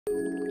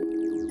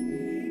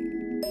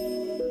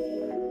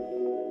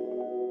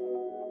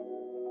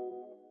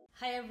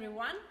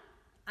everyone,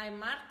 I'm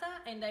Marta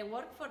and I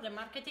work for the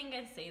Marketing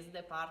and Sales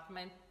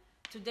Department.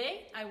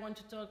 Today I want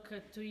to talk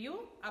to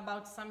you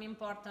about some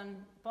important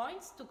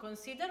points to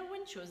consider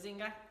when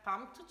choosing a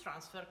pump to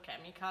transfer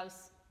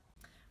chemicals.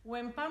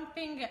 When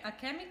pumping a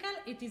chemical,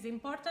 it is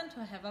important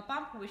to have a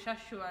pump which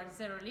assures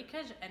zero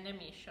leakage and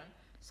emission,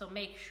 so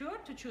make sure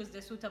to choose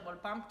the suitable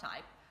pump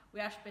type. We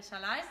are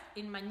specialized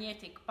in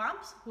magnetic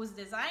pumps whose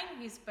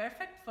design is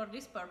perfect for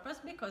this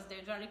purpose because the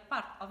hydraulic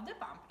part of the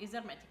pump is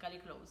hermetically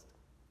closed.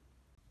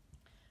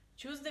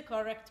 Choose the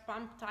correct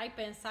pump type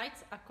and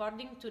size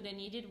according to the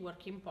needed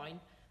working point,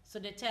 so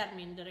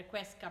determine the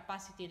request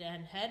capacity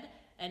and head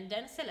and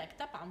then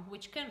select a pump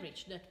which can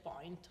reach that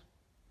point.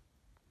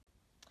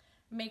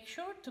 Make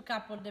sure to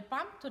couple the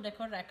pump to the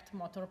correct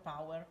motor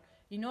power.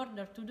 In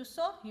order to do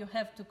so, you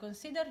have to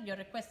consider your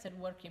requested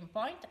working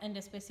point and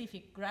the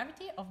specific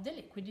gravity of the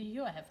liquid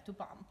you have to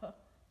pump.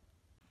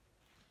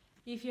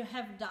 If you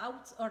have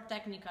doubts or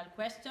technical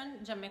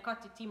questions,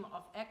 GemmeCotti team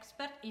of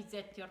experts is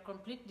at your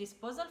complete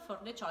disposal for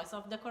the choice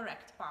of the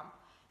correct pump.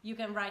 You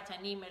can write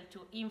an email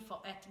to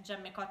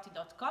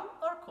info@gemmecotti.com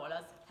or call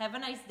us. Have a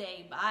nice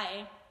day.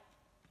 Bye!